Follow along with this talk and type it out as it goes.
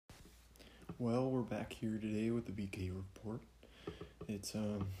Well, we're back here today with the BK report. It's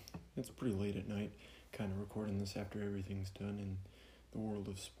pretty late at night, kind of recording this after everything's done in the world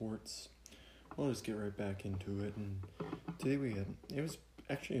of sports. I'll just get right back into it. And today it was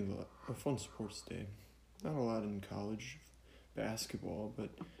actually a fun sports day. Not a lot in college basketball,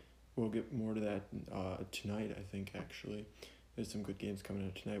 but we'll get more to that tonight. I think actually there's some good games coming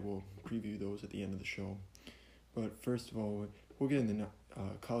out tonight. We'll preview those at the end of the show. But first of all, we'll get into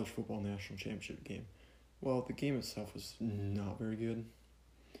college football national championship game. Well, the game itself was not very good.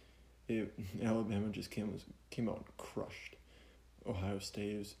 Alabama just came out and crushed Ohio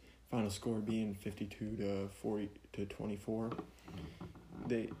State. It was final score being 52-24.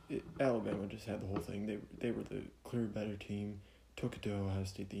 Alabama just had the whole thing. They were the clear better team. Took it to Ohio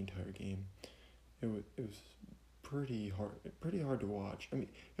State the entire game. It was pretty hard to watch. I mean,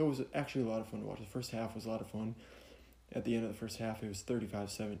 it was actually a lot of fun to watch. The first half was a lot of fun. At the end of the first half, it was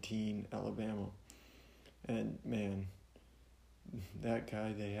 35-17 Alabama. And man, that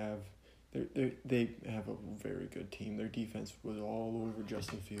guy they have a very good team. Their defense was all over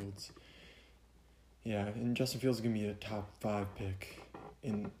Justin Fields. Yeah, and Justin Fields is gonna be a top 10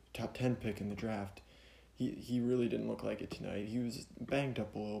 pick in the draft. He really didn't look like it tonight. He was banged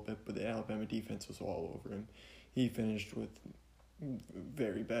up a little bit, but the Alabama defense was all over him. He finished with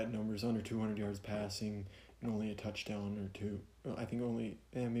very bad numbers, under 200 yards passing, and only a touchdown or two. I think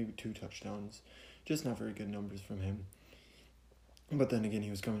maybe 2 touchdowns. Just not very good numbers from him. But then again,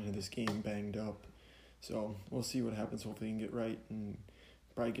 he was coming into this game banged up. So we'll see what happens. Hopefully he can get right and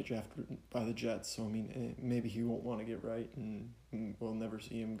probably get drafted by the Jets. So, I mean, maybe he won't want to get right and we'll never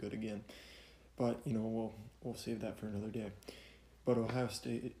see him good again. But, we'll save that for another day. But Ohio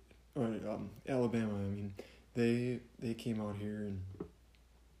State, or Alabama, I mean, they came out here and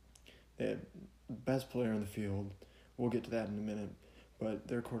they had best player on the field. We'll get to that in a minute. But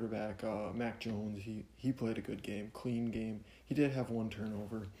their quarterback, Mac Jones, he played a good game, clean game. He did have one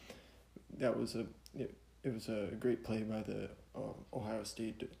turnover. It was a great play by the Ohio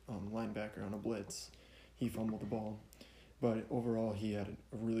State linebacker on a blitz. He fumbled the ball. But overall, he had a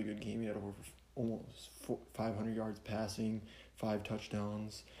really good game. He had almost 500 yards passing, 5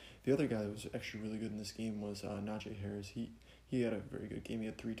 touchdowns. The other guy that was actually really good in this game was Najee Harris. He had a very good game. He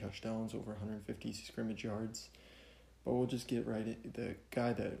had 3 touchdowns, over 150 scrimmage yards. But we'll just get right in. The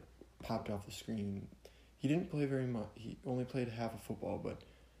guy that popped off the screen, he didn't play very much. He only played half of football, but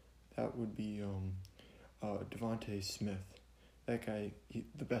that would be Devontae Smith. That guy,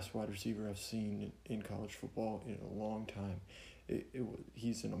 the best wide receiver I've seen in college football in a long time.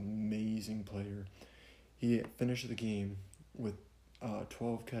 He's an amazing player. He finished the game with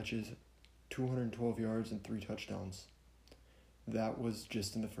 12 catches, 212 yards, and 3 touchdowns. That was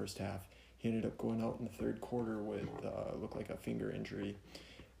just in the first half. He ended up going out in the third quarter with looked like a finger injury,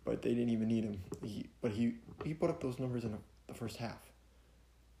 but they didn't even need him. He put up those numbers in the first half.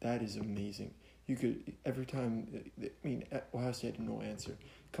 That is amazing. You could every time. Ohio State had no answer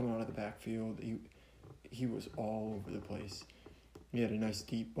coming out of the backfield. He was all over the place. He had a nice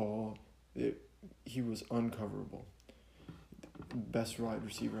deep ball. He was uncoverable. Best wide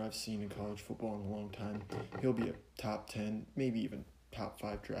receiver I've seen in college football in a long time. He'll be a top 10, maybe even top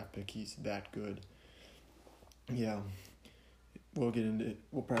 5 draft pick. He's that good. Yeah, we'll get into it.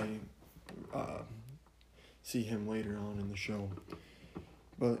 We'll probably see him later on in the show.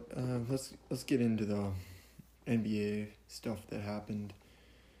 But let's get into the NBA stuff that happened.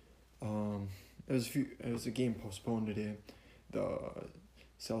 It was a game postponed today. The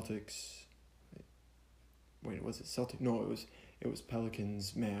Celtics. Wait, was it Celtic? No, it was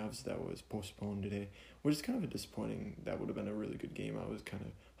Pelicans Mavs that was postponed today, which is kind of a disappointing. That would have been a really good game. I was kind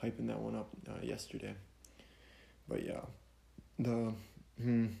of hyping that one up yesterday. But yeah, the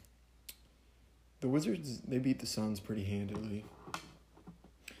Wizards, they beat the Suns pretty handily.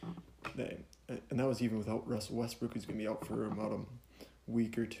 And that was even without Russell Westbrook, who's going to be out for about a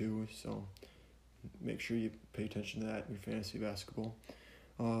week or two. So make sure you pay attention to that in your fantasy basketball.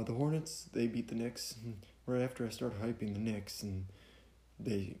 The Hornets, they beat the Knicks right after I started hyping the Knicks, and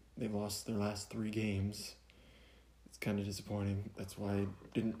they lost their last 3 games. It's kind of disappointing. That's why I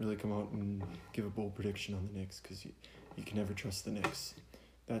didn't really come out and give a bold prediction on the Knicks, because you can never trust the Knicks.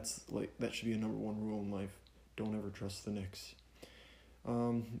 That should be a number 1 rule in life. Don't ever trust the Knicks.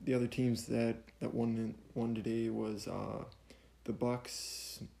 The other teams that won today was the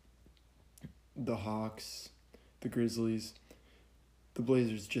Bucks, the Hawks, the Grizzlies. The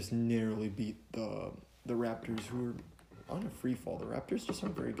Blazers just narrowly beat the Raptors, who were on a free fall. The Raptors just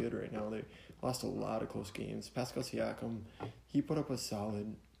aren't very good right now. They lost a lot of close games. Pascal Siakam, he put up a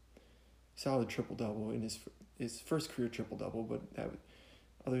solid triple double in his first career triple double, but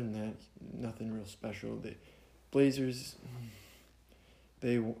other than that, nothing real special. The Blazers,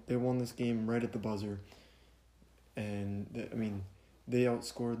 they won this game right at the buzzer, and they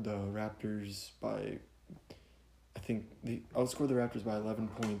outscored the Raptors by, I think they outscored the Raptors by 11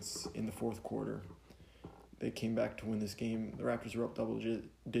 points in the fourth quarter. They came back to win this game. The Raptors were up double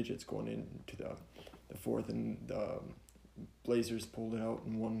digits going into the fourth, and the Blazers pulled it out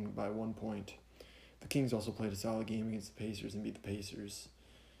and won by 1 point. The Kings also played a solid game against the Pacers and beat the Pacers.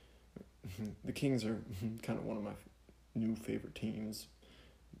 The Kings are kind of one of my new favorite teams,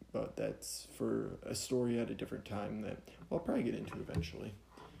 but that's for a story at a different time that I'll probably get into eventually.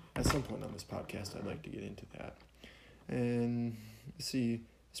 At some point on this podcast, I'd like to get into that. And see,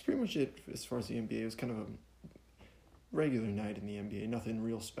 that's pretty much it as far as the NBA. It was kind of a regular night in the NBA. Nothing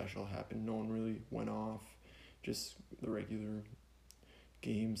real special happened. No one really went off. Just the regular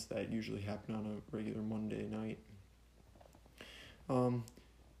games that usually happen on a regular Monday night.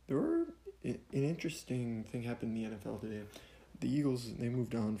 There were an interesting thing happened in the NFL today. The Eagles, they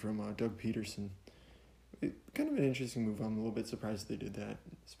moved on from Doug Peterson. Kind of an interesting move. I'm a little bit surprised they did that,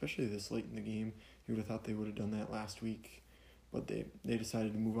 especially this late in the game. You would have thought they would have done that last week, but they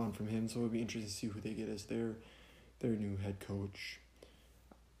decided to move on from him. So it'll be interesting to see who they get as their new head coach.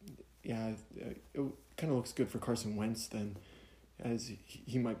 Yeah, it kind of looks good for Carson Wentz then, as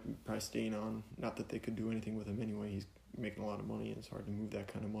he might be probably staying on. Not that they could do anything with him anyway. He's making a lot of money, and it's hard to move that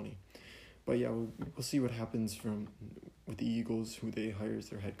kind of money. But yeah, we'll see what happens with the Eagles, who they hire as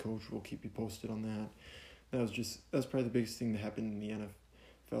their head coach. We'll keep you posted on that. That was probably the biggest thing that happened in the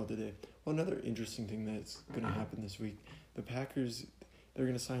NFL today. Well, another interesting thing that's going to happen this week, the Packers, they're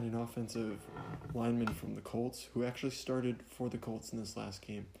going to sign an offensive lineman from the Colts who actually started for the Colts in this last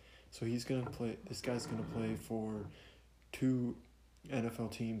game. So this guy's going to play for 2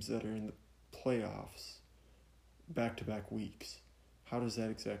 NFL teams that are in the playoffs back-to-back weeks. How does that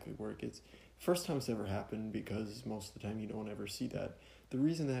exactly work? It's first time it's ever happened because most of the time you don't ever see that. The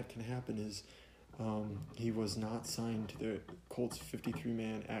reason that can happen is he was not signed to the Colts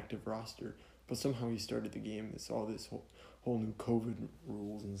 53-man active roster, but somehow he started the game. It's all this whole new COVID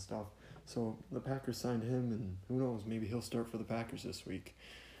rules and stuff. So the Packers signed him, and who knows, maybe he'll start for the Packers this week.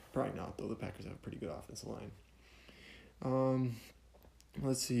 Probably not, though. The Packers have a pretty good offensive line.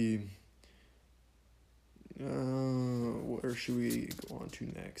 Let's see. Where should we go on to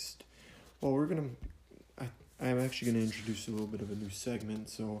next? Well, I'm actually going to introduce a little bit of a new segment,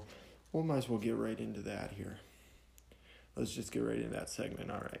 so we might as well get right into that here. Let's just get right into that segment,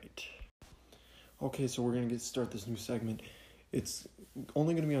 all right. Okay, so we're going to start this new segment. It's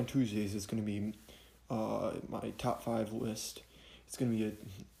only going to be on Tuesdays. It's going to be my top 5 list. It's going to be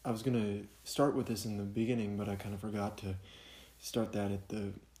I was going to start with this in the beginning, but I kind of forgot to start that at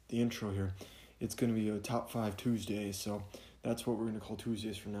the intro here. It's going to be a top 5 Tuesday, so that's what we're going to call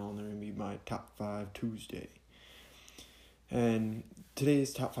Tuesdays from now on. They're going to be my top 5 Tuesday. And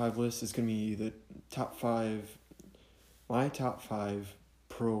today's top 5 list is going to be my top 5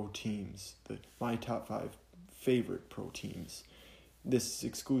 pro teams, my top 5 favorite pro teams. This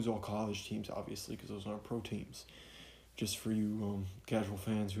excludes all college teams, obviously, because those aren't pro teams. Just for you casual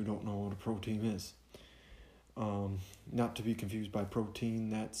fans who don't know what a pro team is. Not to be confused by protein,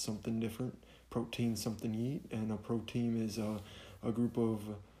 that's something different. Protein's something you eat, and a pro team is a group of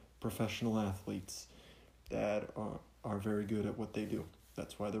professional athletes that are very good at what they do.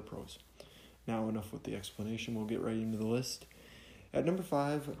 That's why they're pros. Now, enough with the explanation. We'll get right into the list. At number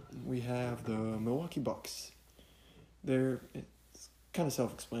 5, we have the Milwaukee Bucks. It's kind of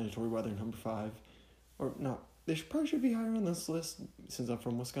self-explanatory why they're number 5. Or not. They probably should be higher on this list since I'm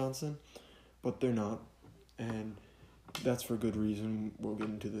from Wisconsin, but they're not. And that's for good reason. We'll get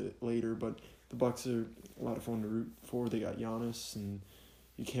into that later, but the Bucks are a lot of fun to root for. They got Giannis, and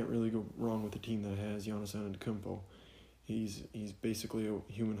you can't really go wrong with a team that has Giannis Antetokounmpo. He's basically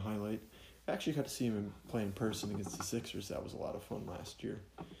a human highlight. I actually got to see him play in person against the Sixers. That was a lot of fun last year.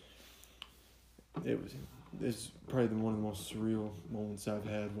 It's probably one of the most surreal moments I've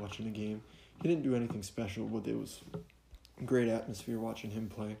had watching a game. He didn't do anything special, but it was a great atmosphere watching him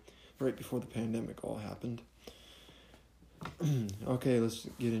play right before the pandemic all happened. Okay, let's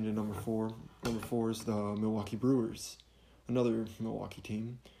get into number 4. Number 4 is the Milwaukee Brewers, another Milwaukee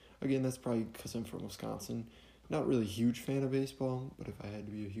team. Again, that's probably because I'm from Wisconsin. Not really a huge fan of baseball, but if I had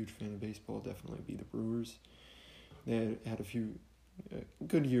to be a huge fan of baseball, it'd definitely be the Brewers. They had a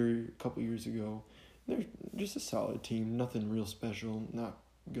good year a couple years ago. They're just a solid team, nothing real special, not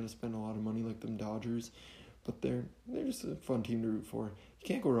going to spend a lot of money like them Dodgers, but they're just a fun team to root for. You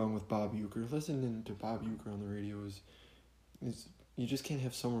can't go wrong with Bob Uecker. Listening to Bob Uecker on the radio is you just can't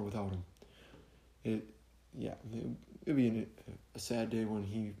have summer without him. it'll be a sad day when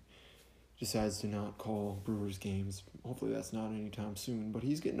he decides to not call Brewers games. Hopefully that's not anytime soon, but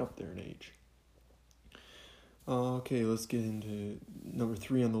he's getting up there in age. Okay, let's get into number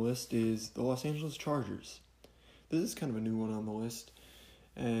 3 on the list is the Los Angeles Chargers. This is kind of a new one on the list,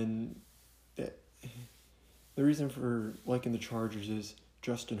 and the reason for liking the Chargers is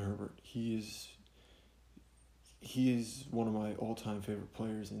Justin Herbert. He is one of my all-time favorite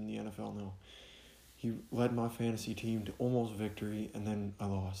players in the NFL now. He led my fantasy team to almost victory, and then I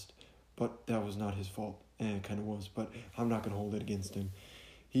lost. But that was not his fault, and it kind of was, but I'm not going to hold it against him.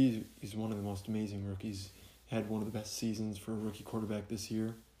 He's one of the most amazing rookies. Had one of the best seasons for a rookie quarterback this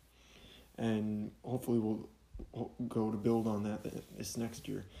year, and hopefully we'll go to build on that this next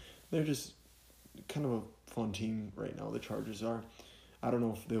year. They're just kind of a fun team right now, the Chargers are. I don't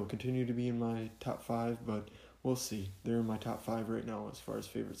know if they'll continue to be in my top 5, but we'll see. They're in my top 5 right now as far as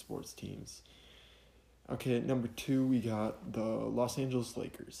favorite sports teams. Okay, at number 2, we got the Los Angeles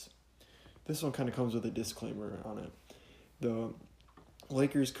Lakers. This one kind of comes with a disclaimer on it. The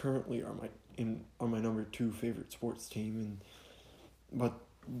Lakers currently are my number 2 favorite sports team, but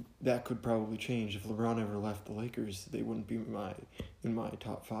that could probably change. If LeBron ever left the Lakers, they wouldn't be in my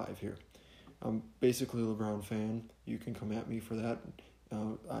top 5 here. I'm basically a LeBron fan. You can come at me for that.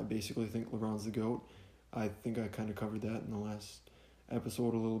 I basically think LeBron's the GOAT. I think I kind of covered that in the last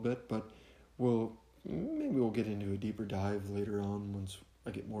episode a little bit, but maybe we'll get into a deeper dive later on once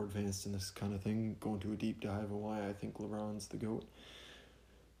I get more advanced in this kind of thing, go into a deep dive on why I think LeBron's the GOAT.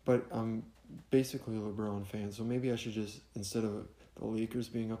 But I'm basically a LeBron fan, so maybe I should just, instead of the Lakers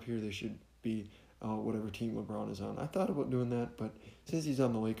being up here, they should be whatever team LeBron is on. I thought about doing that, but since he's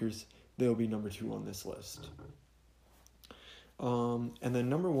on the Lakers, they'll be number 2 on this list. And then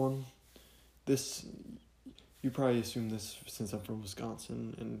number 1, this, you probably assume this since I'm from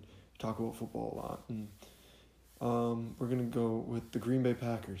Wisconsin and talk about football a lot. And we're going to go with the Green Bay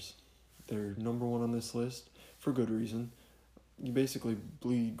Packers. They're number 1 on this list for good reason. You basically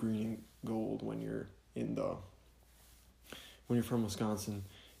bleed green and gold when you're from Wisconsin.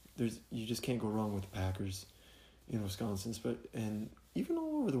 You just can't go wrong with the Packers in Wisconsin, and even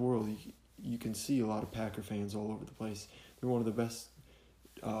all over the world, you can see a lot of Packer fans all over the place. They're one of the best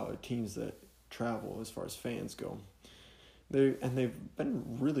teams that travel as far as fans go. They've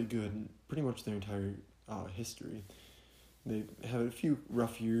been really good pretty much their entire history. They had a few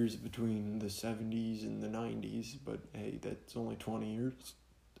rough years between the 70s and the 90s, but hey, that's only 20 years.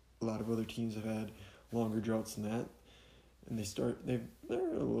 A lot of other teams have had longer droughts than that. And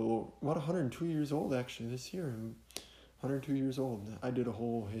they're about 102 years old actually this year. 102 years old. I did a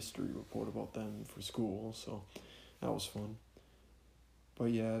whole history report about them for school, so that was fun. But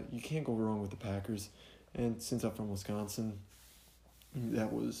yeah, you can't go wrong with the Packers. And since I'm from Wisconsin,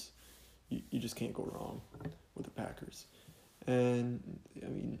 you just can't go wrong with the Packers. And, I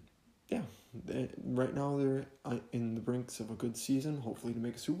mean, yeah, right now they're in the brinks of a good season, hopefully to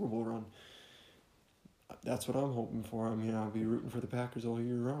make a Super Bowl run. That's what I'm hoping for. I mean, I'll be rooting for the Packers all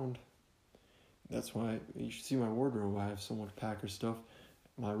year round. That's why you should see my wardrobe. I have so much Packer stuff.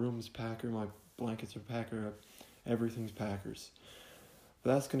 My room's Packer, my blankets are Packer, everything's Packers.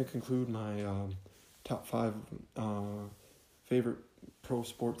 But that's going to conclude my top 5 favorite pro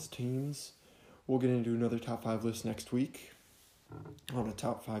sports teams. We'll get into another top 5 list next week on a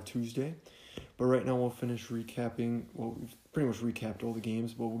top 5 Tuesday. But right now we'll finish recapping. Well, we've pretty much recapped all the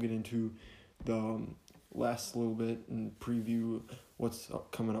games, but we'll get into the last little bit and preview what's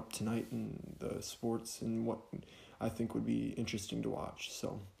coming up tonight in the sports and what I think would be interesting to watch.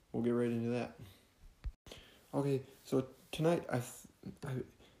 So we'll get right into that. Okay, so tonight I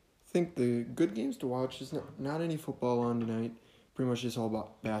think the good games to watch is not any football on tonight. Pretty much just all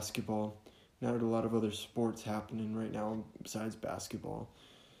about basketball. Not a lot of other sports happening right now besides basketball.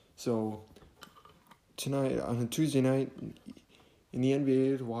 So tonight, on a Tuesday night, in the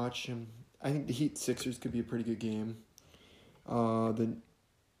NBA to watch, I think the Heat-Sixers could be a pretty good game. The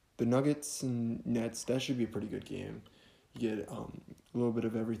Nuggets and Nets, that should be a pretty good game. You get a little bit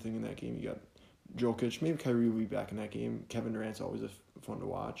of everything in that game. You got Jokic, maybe Kyrie will be back in that game. Kevin Durant's always fun to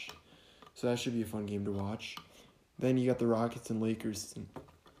watch. So that should be a fun game to watch. Then you got the Rockets and Lakers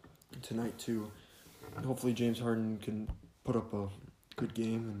tonight too. Hopefully James Harden can put up a good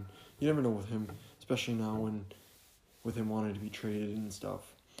game, and you never know with him, especially now with him wanting to be traded and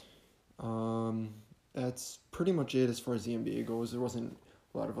stuff. That's pretty much it as far as the NBA goes. There wasn't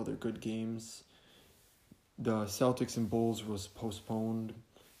a lot of other good games. The Celtics and Bulls was postponed.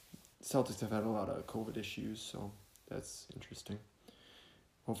 Celtics have had a lot of COVID issues, so that's interesting.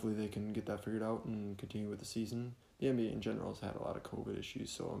 Hopefully they can get that figured out and continue with the season. The NBA in general has had a lot of COVID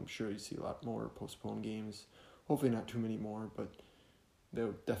issues, so I'm sure you see a lot more postponed games Hopefully not too many more, but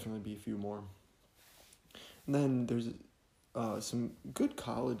there'll definitely be a few more. And then there's some good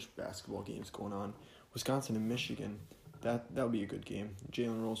college basketball games going on. Wisconsin and Michigan. That'll be a good game.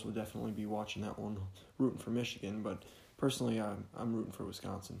 Jalen Rose will definitely be watching that one, rooting for Michigan. But personally, I'm rooting for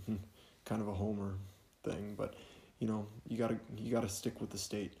Wisconsin. Kind of a homer thing, but you gotta stick with the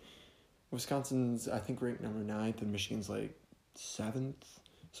state. Wisconsin's, I think, ranked number 9th, and Michigan's like 7th.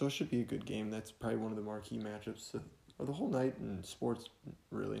 So it should be a good game. That's probably one of the marquee matchups of the whole night in sports,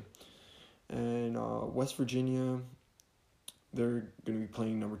 really. And West Virginia, they're going to be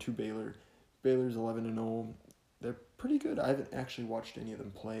playing number 2 Baylor. Baylor's 11-0. They're pretty good. I haven't actually watched any of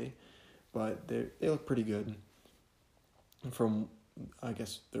them play, but they look pretty good. From, I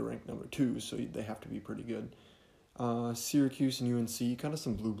guess, they're ranked number 2, so they have to be pretty good. Syracuse and UNC, kind of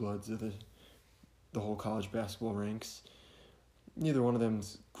some blue bloods of the whole college basketball ranks. Neither one of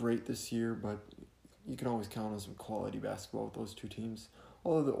them's great this year, but you can always count on some quality basketball with those two teams.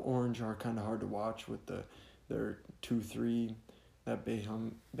 Although the Orange are kind of hard to watch with their 2-3 that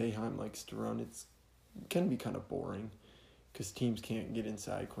Boeheim likes to run. It can be kind of boring because teams can't get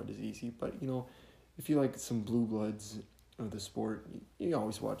inside quite as easy. But, if you like some blue bloods of the sport, you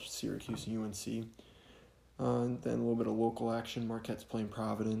always watch Syracuse and UNC. And then a little bit of local action. Marquette's playing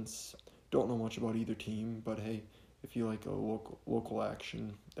Providence. Don't know much about either team, but hey, if you like a local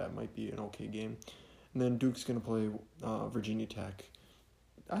action, that might be an okay game. And then Duke's going to play Virginia Tech.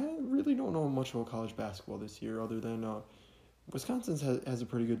 I really don't know much about college basketball this year other than Wisconsin has a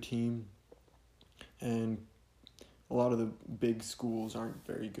pretty good team, and a lot of the big schools aren't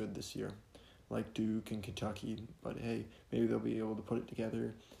very good this year, like Duke and Kentucky. But hey, maybe they'll be able to put it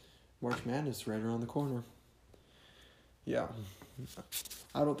together. March Madness right around the corner. Yeah,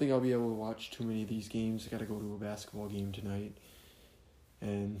 I don't think I'll be able to watch too many of these games. I got to go to a basketball game tonight.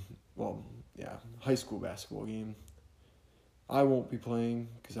 And, high school basketball game. I won't be playing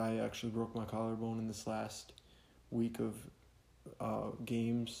because I actually broke my collarbone in this last week of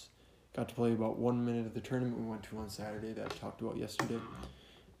games. Got to play about 1 minute of the tournament we went to on Saturday that I talked about yesterday.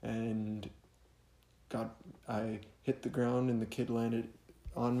 And I hit the ground and the kid landed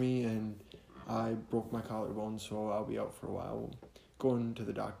on me and I broke my collarbone, so I'll be out for a while. Going to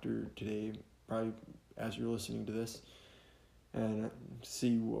the doctor today, probably as you're listening to this, and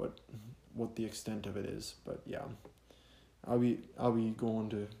see what the extent of it is. But yeah, I'll be going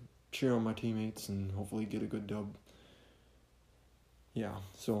to cheer on my teammates and hopefully get a good dub. Yeah,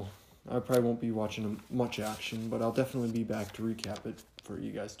 so I probably won't be watching much action, but I'll definitely be back to recap it for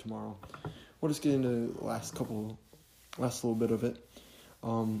you guys tomorrow. We'll just get into the last little bit of it.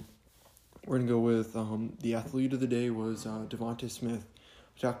 We're going to go with the athlete of the day was Devontae Smith.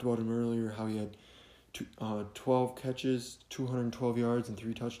 We talked about him earlier, how he had 12 catches, 212 yards, and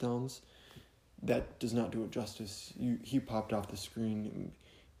 3 touchdowns. That does not do it justice. He popped off the screen.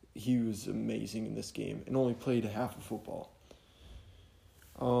 He was amazing in this game and only played a half of football.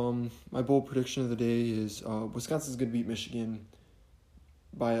 My bold prediction of the day is Wisconsin's going to beat Michigan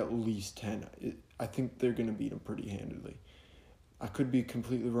by at least 10. I think they're going to beat them pretty handedly. I could be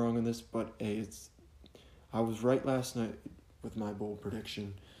completely wrong on this, but hey, I was right last night with my bold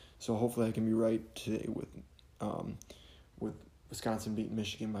prediction, so hopefully I can be right today with Wisconsin beating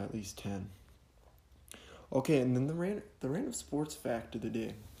Michigan by at least 10. Okay, and then the random sports fact of the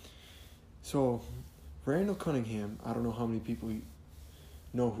day. So, Randall Cunningham, I don't know how many people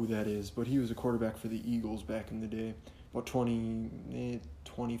know who that is, but he was a quarterback for the Eagles back in the day, about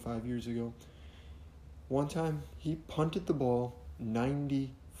 25 years ago. One time, he punted the ball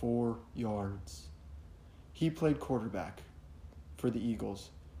 94 yards. He played quarterback for the Eagles,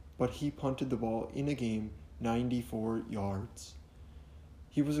 but he punted the ball in a game 94 yards.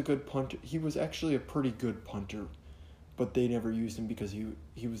 He was a good punter. He was actually a pretty good punter, but they never used him because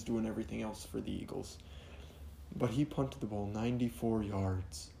he was doing everything else for the Eagles. But he punted the ball 94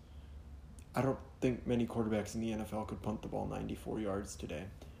 yards. I don't think many quarterbacks in the NFL could punt the ball 94 yards today.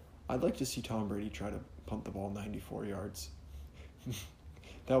 I'd like to see Tom Brady try to punt the ball 94 yards.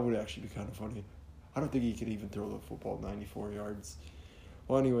 That would actually be kind of funny. I don't think he could even throw the football 94 yards.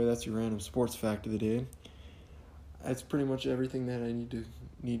 Well, anyway, that's your random sports fact of the day. That's pretty much everything that I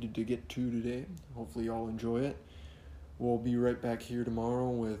needed to get to today. Hopefully y'all enjoy it. We'll be right back here tomorrow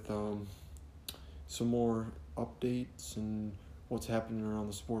with some more updates and what's happening around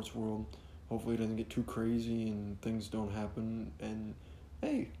the sports world. Hopefully it doesn't get too crazy and things don't happen. And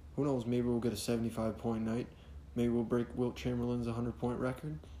hey, who knows, maybe we'll get a 75-point night. Maybe we'll break Wilt Chamberlain's 100-point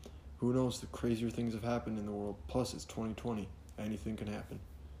record. Who knows, the crazier things have happened in the world. Plus, it's 2020. Anything can happen.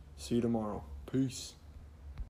 See you tomorrow. Peace.